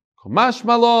 Kamash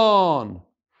malon.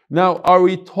 Now, are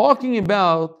we talking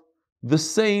about the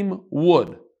same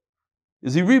wood?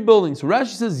 Is he rebuilding? So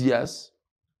Rashi says yes.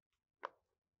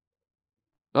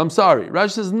 I'm sorry.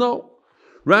 Rashi says no.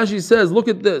 Rashi says, look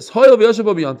at this.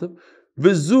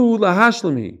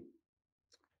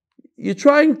 You're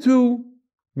trying to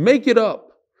make it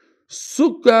up.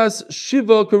 Sukkas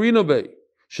shiva karinobe.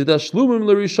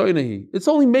 It's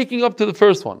only making up to the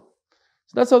first one.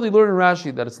 So that's how they learn in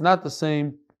Rashi, that it's not the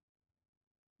same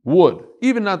wood,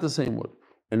 even not the same wood.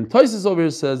 And Tosfos over here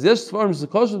says, yes,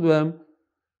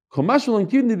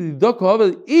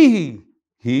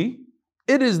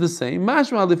 it is the same.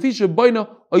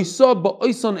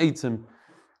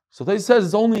 So Tosfos says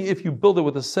it's only if you build it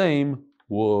with the same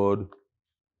wood.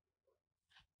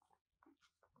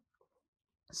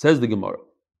 Says the Gemara.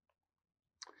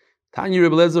 Tanya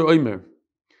Rebbe Eliezer Omer.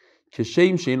 Just like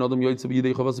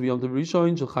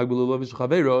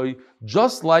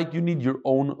you need your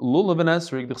own lulav and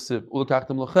esrog, d'chsiv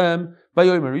ulakachtem lachem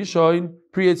vayomer rishon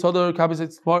creates other kabis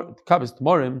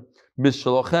tmorim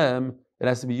mishalochem. It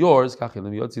has to be yours.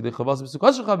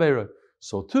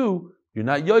 So too, you're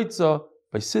not yotza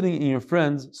by sitting in your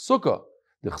friend's sukkah.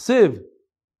 D'chsiv.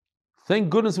 Thank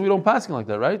goodness we don't pass like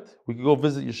that, right? We could go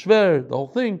visit Yeshver, the whole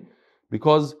thing,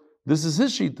 because this is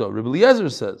his shita. Rebbe Eliezer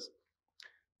says.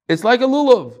 It's like a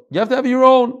lulav. You have to have your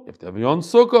own. You have to have your own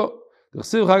sukkah.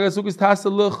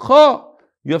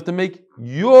 You have to make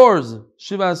yours.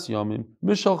 Shivas yamim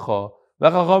mishalcha.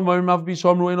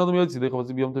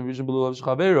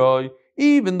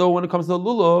 Even though when it comes to the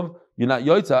lulav, you're not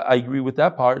yoitza. I agree with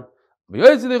that part. You are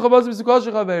yoitza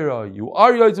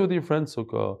with your friend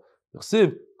sukkah.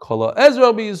 Kala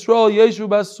Ezra be Yisrael Yeshu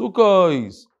bas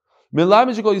sukkahs. Milam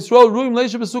shekol Yisrael ruim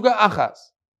leisha besukkah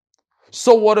achas.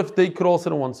 So what if they could all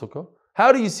sit in one sukkah?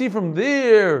 How do you see from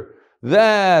there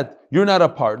that you're not a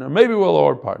partner? Maybe we're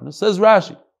all partners. Says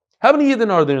Rashi. How many Yidden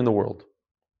are there in the world?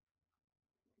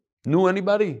 Knew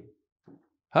anybody?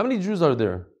 How many Jews are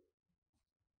there?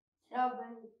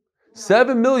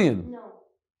 7 million. No.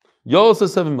 Yo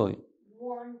says 7 million.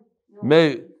 1. No.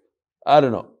 Maybe, I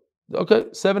don't know. Okay,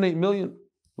 7, 8 million,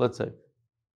 let's say.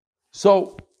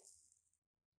 So,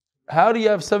 how do you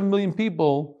have 7 million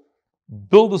people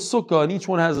build a sukkah and each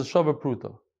one has a shava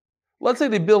pruta? Let's say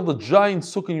they build a giant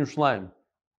sukkah in Yerushalayim.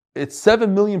 It's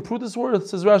 7 million prutas worth?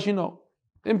 Says Rashi, no.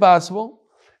 Impossible.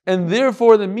 And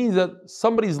therefore that means that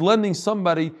somebody's lending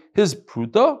somebody his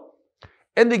pruta,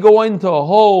 and they go into a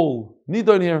whole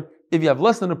nidon here. If you have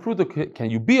less than a pruta, can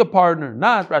you be a partner?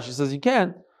 Not. Rashi says you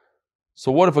can't.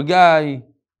 So what if a guy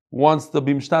wants to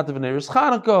be mishtatev in Eresh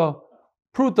Chanukah?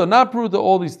 Pruta, not pruta,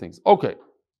 all these things. Okay.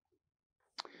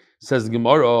 Says the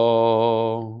Gemara,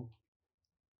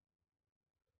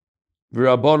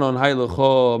 V'Rabbanon hay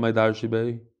lecha ma'dar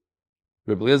shibei.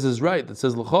 Rebbe Eliezer is right. It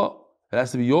says lecha. It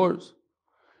has to be yours.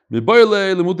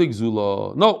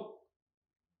 No.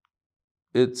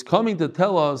 It's coming to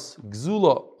tell us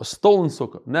gzula, a stolen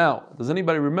sukkah. Now, does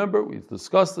anybody remember? We've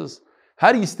discussed this.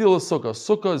 How do you steal a sukkah? A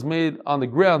sukkah is made on the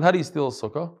ground. How do you steal a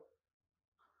sukkah?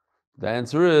 The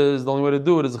answer is, the only way to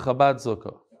do it is a Chabad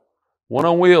sukkah. one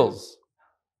on wheels,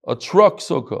 a truck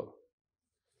sukkah.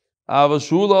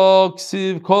 Avashula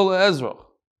ksiv kol ezrach.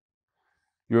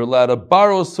 You're allowed to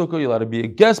borrow a sukkah, you're allowed to be a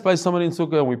guest by somebody in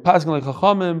sukkah, and we pass like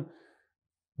chachamim.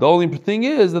 The only thing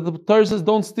is that the Torah says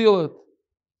don't steal it.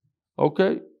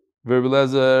 Okay. What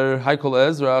does Rabbi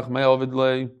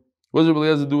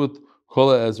Eliezer do with kol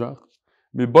ezrach?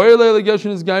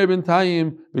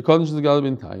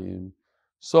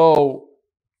 So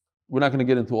we're not going to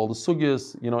get into all the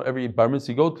sugyas. Every bar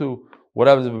mitzvah you go to, what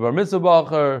happens if a bar mitzvah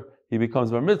bacher, he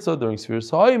becomes bar mitzvah during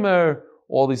Sfiras Haimer,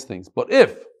 all these things. But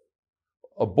if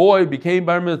a boy became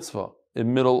bar mitzvah in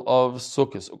the middle of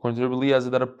sukkahs, according to Rabbi Eliezer,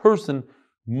 that a person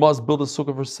must build a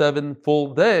sukkah for 7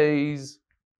 full days.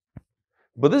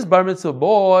 But this bar mitzvah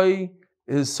boy,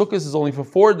 his sukkah is only for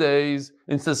 4 days.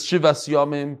 And it says Shivas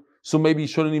Yamim, so maybe he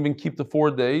shouldn't even keep the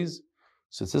 4 days.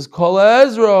 So it says Kol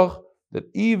Ezrach, that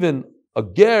even a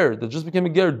ger that just became a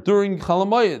ger during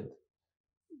Chalamayid,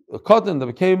 a katan that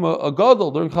became a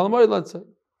gadol during Chalamayid, let's say,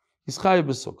 he's chayav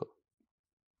b'sukkah.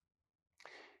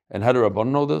 And how do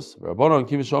Rabbanon know this? Rabbanon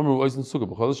kivish amru oisin sukkah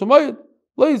b'chol shamayid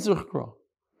leitzich kra.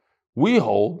 We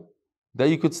hold that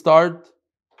you could start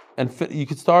a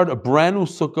brand new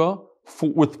sukkah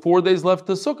with 4 days left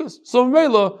to sukkahs. So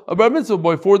Mela, a bar mitzvah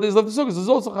boy, 4 days left to sukkahs is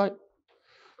also chayav.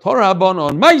 Torah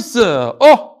Rabbanon Maisa.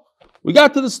 Oh, we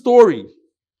got to the story.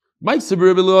 Maisa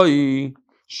b'Rebbe Eloi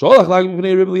sholach lagim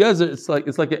b'nei Rebbe Eliezer. It's like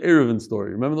an Eruvin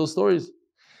story. Remember those stories?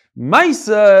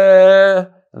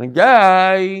 Maisa, and a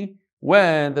guy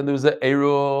went, and there was an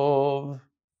Eruv,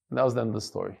 and that was the end of the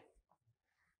story.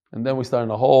 And then we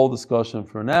started a whole discussion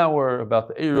for an hour about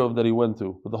the Eruv that he went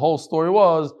to. But the whole story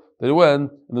was that he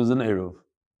went, and there was an Eruv.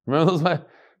 Remember those?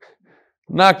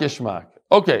 Nak yeshmak.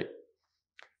 Okay.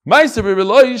 Meiser Rebbe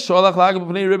Eloi sholach lagim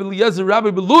b'nei Rebbe Eliezer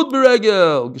Rabbi belud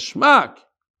beregel geshmak.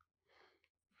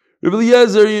 Rebbe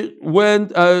Eliezer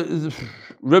went.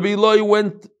 Rebbe Eloi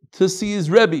went to see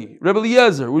his Rebbe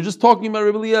Eliezer. We're just talking about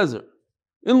Rebbe Eliezer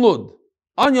in Lud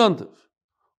on Yontif.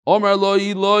 Omar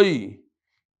Eloi Eloi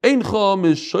eincha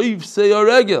mishoyv seyar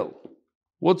regel.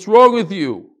 What's wrong with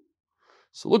you?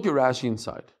 So look at Rashi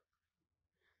inside,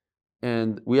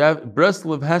 and we have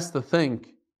Breslov has to think.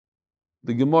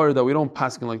 The Gemara that we don't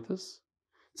paskin like this.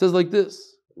 It says like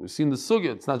this. We've seen the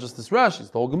sugya. It's not just this Rashi.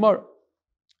 It's the whole Gemara.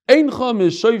 Eincha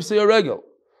mishoyv seyar regel.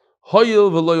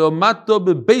 Hoyil v'lo yomato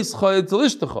bebeis chayed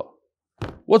zelishtacha.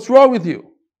 What's wrong with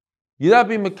you? You'd have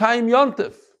been mekayim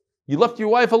yontif. You left your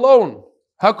wife alone.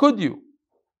 How could you?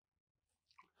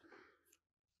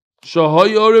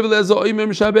 Shahoyo Rebbe Eliezer oimer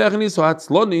mishabechni so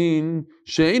hatzlonin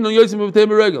she'eino yotzim b'tei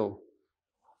beregel.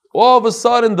 All of a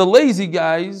sudden, the lazy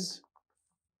guys.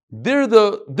 They're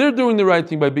doing the right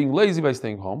thing by being lazy, by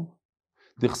staying home.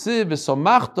 What's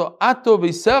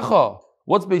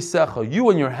beisecha? You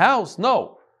and your house?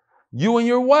 No. You and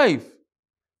your wife.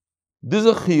 There's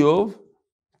a chiyuv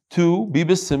to be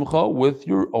besimcha with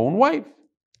your own wife.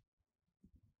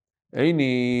 But wait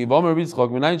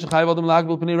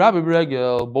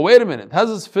a minute. How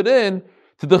does this fit in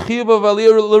to the chiyuv of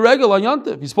aliyah l'regel on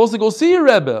Yontif? You're supposed to go see your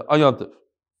Rebbe on Yontif.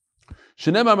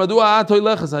 Disha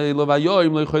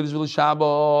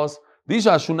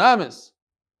Shunamis,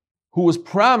 who was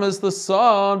promised the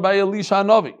son by Elisha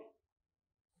Novi.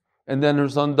 And then her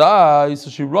son dies,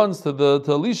 so she runs to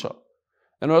Elisha.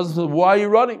 And her husband says, why are you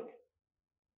running?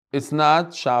 It's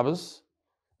not Shabbos,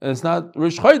 and it's not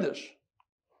Rish Chodesh.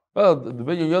 Well, the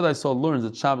Ben Yoda I saw learns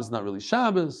that Shabbos is not really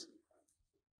Shabbos.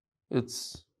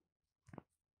 It's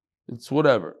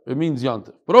whatever. It means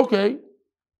Yontif. But okay.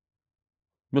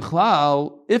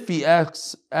 Michlal, if he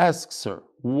asks her,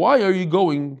 why are you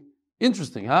going?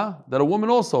 Interesting, huh? That a woman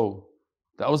also,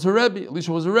 that was her Rebbe.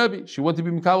 Elisha was her Rebbe. She went to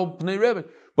be Mikabel Pnei Rebbe.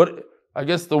 But I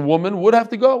guess the woman would have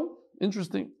to go.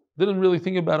 Interesting. Didn't really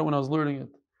think about it when I was learning it.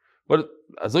 But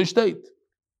as I state,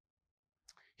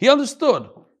 he understood.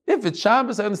 If it's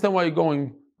Shabbos, I understand why you're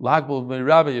going Lagbel Pnei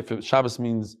Rebbe. If Shabbos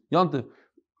means Yontif.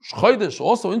 Chodesh,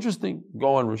 also interesting.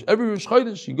 Go on every Rish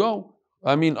Chodesh, you go.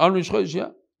 I mean, on Rish Chodesh,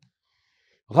 yeah.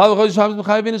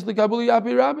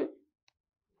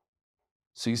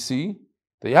 So you see,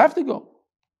 they have to go.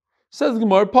 Says the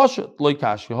Gemara, Pashat,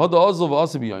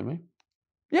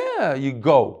 yeah, you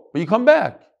go, but you come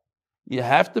back. You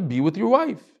have to be with your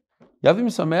wife. You have to be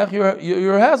samech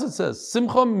your house, it says.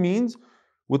 Simcha means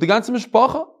with the ganze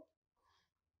mishpacha.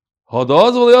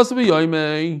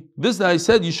 This that I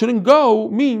said you shouldn't go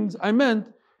means, I meant,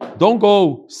 don't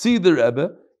go see the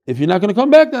Rebbe if you're not going to come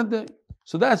back that day.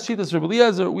 So that's Shitas Rebbe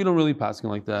Eliezer. We don't really pass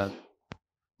like that.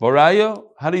 Varaya,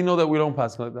 how do you know that we don't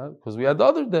pass like that? Because we had the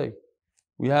other day.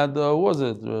 We had,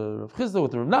 Rav Chisda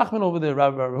with Rav Nachman over there,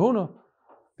 Rav Huna.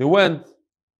 They went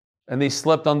and they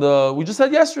slept on the, we just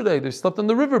said yesterday, they slept on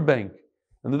the riverbank.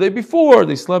 And the day before,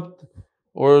 they slept,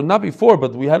 or not before,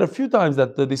 but we had a few times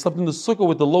that they slept in the sukkah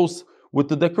with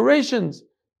the decorations.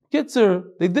 Kitzer,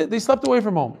 they slept away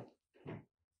from home.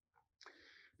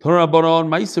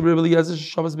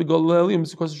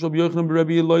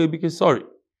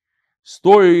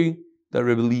 Story that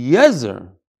Rebbe Eliezer,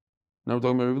 now we're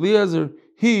talking about Rebbe Eliezer,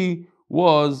 he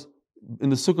was in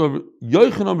the sukkah of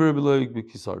Yochanan Rebbe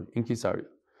Eliezer in Caesarea.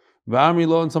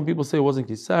 And some people say it wasn't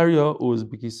Caesarea, it was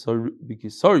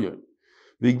Caesarea.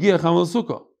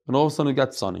 And all of a sudden it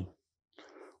got sunny.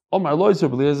 Omar Lois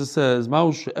Rebbe Eliezer says,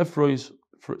 can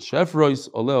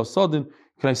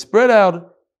I spread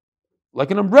out like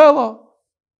an umbrella,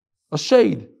 a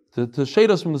shade, to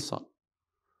shade us from the sun?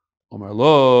 Omar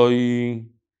Loi,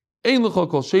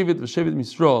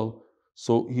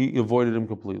 so he avoided him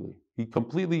completely. He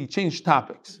completely changed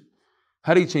topics.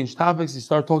 How do you change topics? He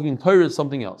started talking Torah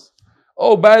something else.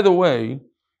 Oh, by the way,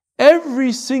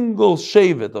 every single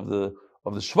shevet of the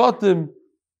Shvatim,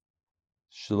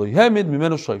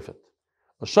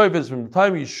 a shevet is from the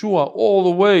time of Yeshua all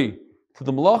the way to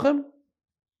the Malachim.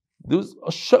 There's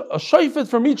a shevet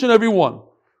from each and every one.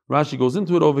 Rashi goes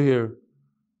into it over here.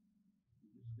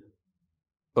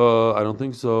 I don't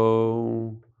think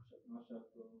so.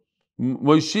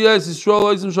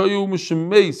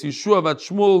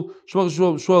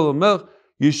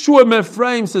 Yeshua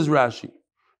Mephraim, says Rashi.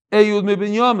 Eyud me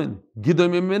Binyamin,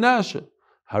 Gidon me Menashe,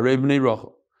 Harei b'nei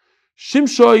Rachel.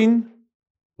 Shimshon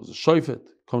was a shofet,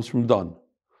 comes from Dan.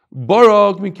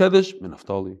 Barak mi Kedesh min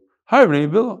Naphtali, Harei b'nei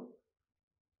Bilah.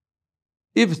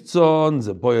 Ivtzon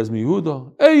ze Boaz mi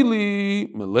Yehuda, Eli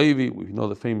mi Levi, we know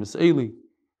the famous Eli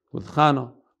with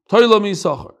Chana. Toila mi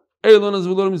Yisachar, Elon as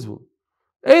Vilor Mizvul.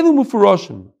 Elu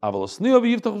Mufurashim, Aval Asniya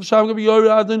v'Yiftach v'Shav Gabi Yori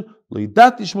Adon,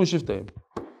 Leidat Yishmu Shifteim.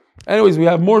 Anyways, we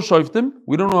have more shoftim.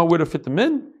 We don't know where to fit them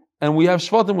in, and we have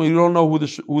shvatim. We don't know who the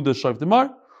shoftim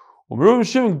are.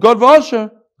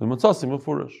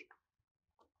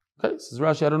 Okay, says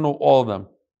Rashi. I don't know all of them.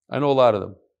 I know a lot of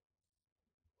them.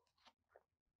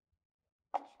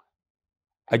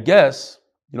 I guess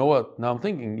you know what? Now I'm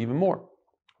thinking even more.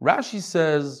 Rashi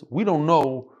says we don't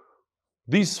know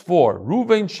these four: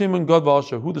 Ruvain, Shimon, Gad,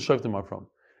 Asher, who the shoftim are from,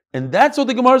 and that's what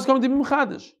the Gemara is coming to be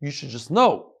mechadish. You should just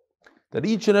know that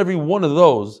each and every one of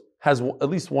those has at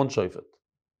least one shofet.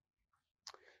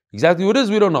 Exactly what it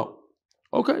is, we don't know.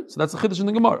 Okay, so that's a chiddush in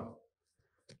the Gemara.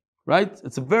 Right?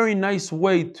 It's a very nice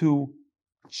way to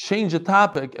change a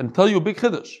topic and tell you a big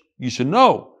chiddush. You should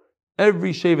know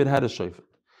every shevet had a shofet.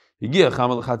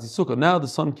 Now the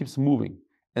sun keeps moving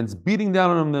and it's beating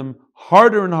down on them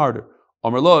harder and harder.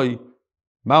 Hello,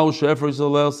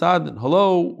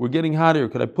 we're getting hot here.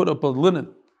 Could I put up a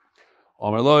linen? You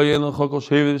didn't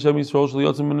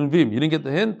get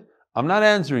the hint? I'm not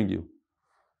answering you.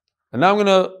 And now I'm going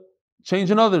to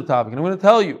change another topic, and I'm going to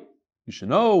tell you. You should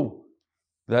know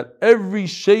that every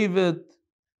shevet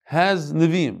has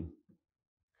Nevi'im.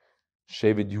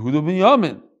 Shevet Yehuda ben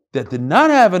Yamin that did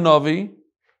not have a Navi.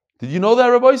 Did you know that,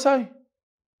 Rabbi Isai?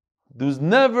 There was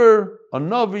never a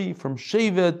Navi from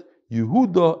Shevet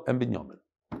Yehuda and Ben Yamin.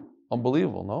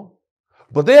 Unbelievable, no?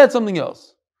 But they had something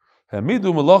else.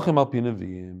 Hamidu Malachim al pi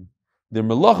Nevi'im. Their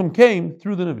Malachim came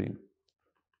through the Nevi'im.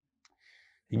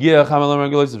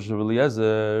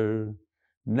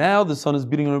 Now the sun is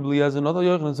beating on Rebbe Eliezer.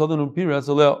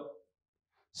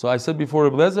 So I said before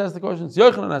Rebbe Eliezer asked the question,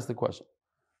 Yochanan asked the question.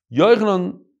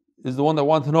 Yochanan is the one that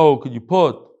wanted to know, could you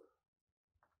put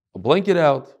a blanket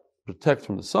out, protect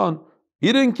from the sun?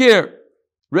 He didn't care.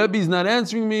 Rebbe's not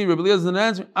answering me, Rebbe Eliezer is not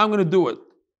answering, I'm going to do it.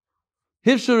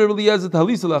 He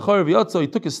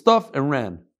took his stuff and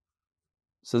ran.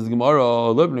 Says the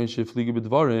Gemara,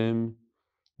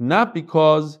 not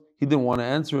because he didn't want to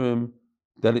answer him,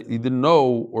 that he didn't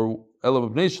know, or the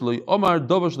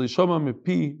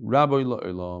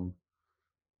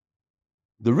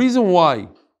reason why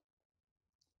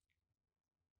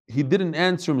he didn't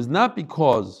answer him is not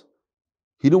because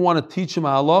he didn't want to teach him a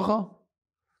halacha.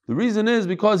 The reason is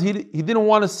because he didn't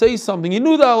want to say something. He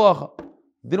knew the halacha.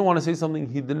 He didn't want to say something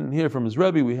he didn't hear from his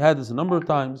Rebbe. We had this a number of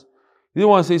times. He didn't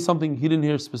want to say something he didn't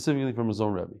hear specifically from his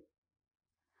own Rebbe.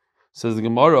 Says the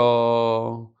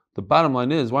Gemara, the bottom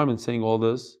line is, why am I saying all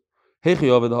this?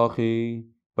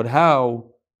 But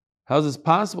how is this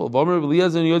possible?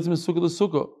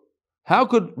 How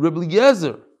could Rebbe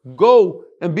Eliezer go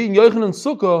and be in Yochanan's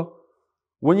sukkah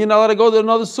when you're not allowed to go to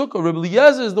another sukkah? Rebbe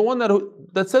Eliezer is the one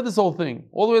that said this whole thing,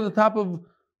 all the way at the top of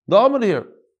the Amud here.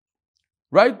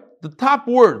 Right? The top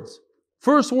words,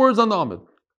 first words on the Amud.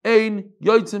 Ein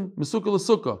Yotzim Mesukah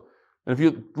L'Sukkah. And if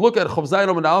you look at Chav Zayin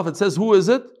Amud Aleph, it says, who is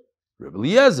it? Rebbe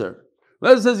Eliezer.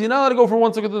 Eliezer says you're not allowed to go from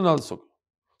one sukkah to another sukkah.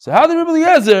 So how did Rabbi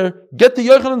Eliezer get to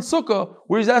Yochanan's sukkah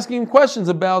where he's asking him questions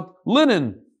about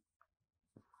linen?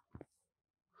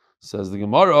 Says the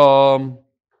Gemara,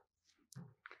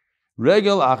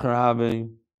 Regel Acher Have. It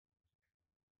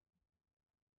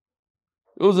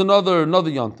was another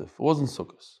yontif. It wasn't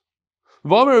sukkahs.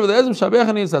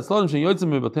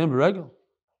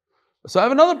 So I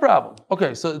have another problem.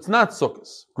 Okay, so it's not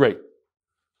sukkahs. Great.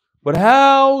 But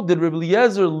how did Rabbi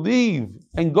Eliezer leave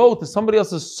and go to somebody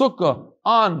else's sukkah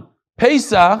on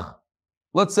Pesach,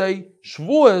 let's say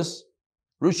Shavuos,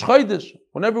 Rosh Chodesh,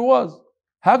 whenever it was?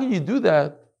 How can you do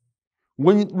that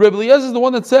when Rabbi Eliezer is the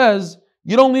one that says,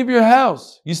 you don't leave your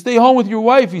house, you stay home with your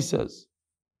wife, he says.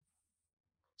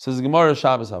 Says the Gemara,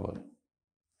 Shabbos Havai. It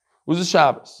was a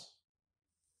Shabbos.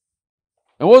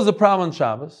 And what was the problem on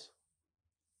Shabbos?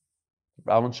 The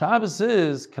problem on Shabbos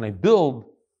is, can I build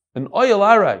an oil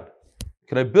arai?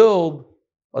 Can I build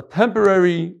a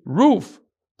temporary roof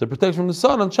to protect from the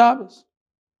sun on Shabbos?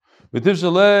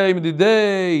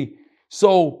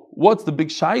 So what's the big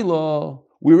Shaila?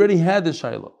 We already had the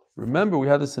Shaila. Remember, we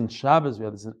had this in Shabbos, we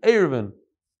had this in Eruvin.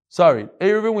 Sorry,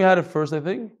 Eruvin we had it first, I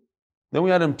think. Then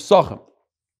we had it in Pesachim.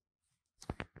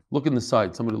 Look in the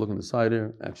side. Somebody look in the side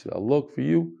here. Actually, I'll look for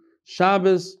you.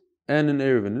 Shabbos and in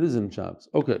Eruvin. It is in Shabbos.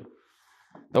 Okay.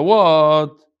 Now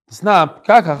what? Snap.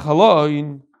 Kaka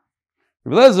chaloin.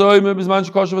 So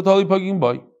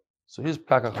here's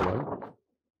Kaka chaloin.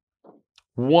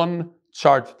 One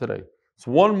chart for today. It's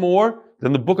one more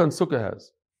than the book on Sukkah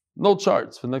has. No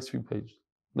charts for the next few pages.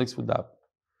 Next few dab.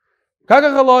 Kaka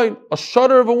chaloin. A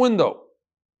shutter of a window.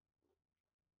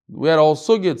 We had all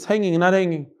sugya. It's hanging, not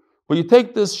hanging. But you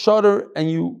take this shutter and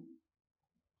you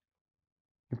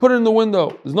put it in the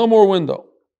window. There's no more window.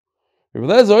 If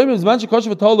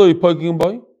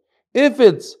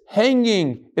it's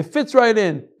hanging, it fits right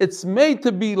in, it's made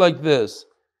to be like this,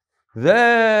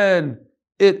 then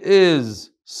it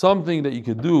is something that you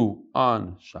could do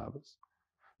on Shabbos.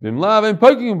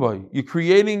 You're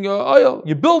creating oil,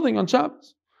 you're building on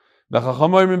Shabbos.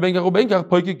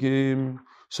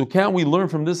 So can't we learn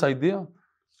from this idea?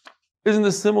 Isn't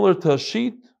this similar to a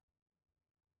sheet?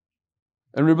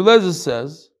 And Rebbe Eliezer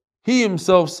says, he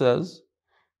himself says,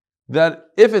 that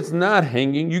if it's not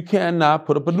hanging, you cannot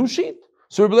put up a new sheet.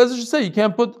 So Rebbe Eliezer should say, you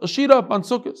can't put a sheet up on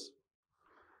Sukkot.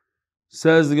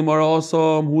 Says the Gemara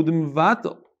also,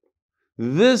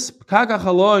 this Kaka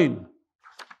Chaloin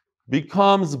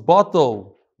becomes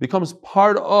bottle, becomes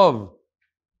part of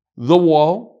the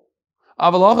wall.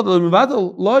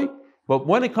 But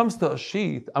when it comes to a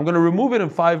sheet, I'm going to remove it in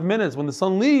 5 minutes. When the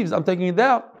sun leaves, I'm taking it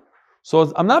down.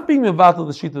 So I'm not being mevatel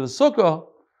the sheet of the sukkah.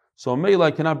 So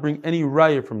Meila cannot bring any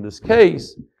raya from this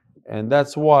case. And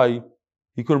that's why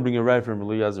he couldn't bring a raya from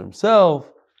Eliezer himself.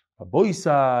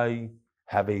 Aboisai,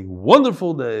 have a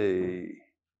wonderful day.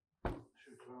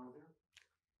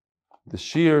 The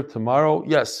shear tomorrow,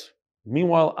 yes.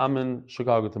 Meanwhile, I'm in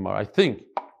Chicago tomorrow. I think.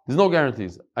 There's no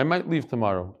guarantees. I might leave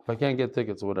tomorrow if I can't get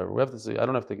tickets or whatever. We have to see. I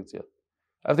don't have tickets yet.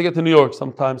 I have to get to New York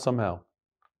sometime, somehow.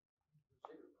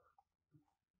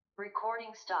 Recording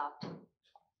stopped.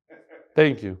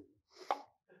 Thank you.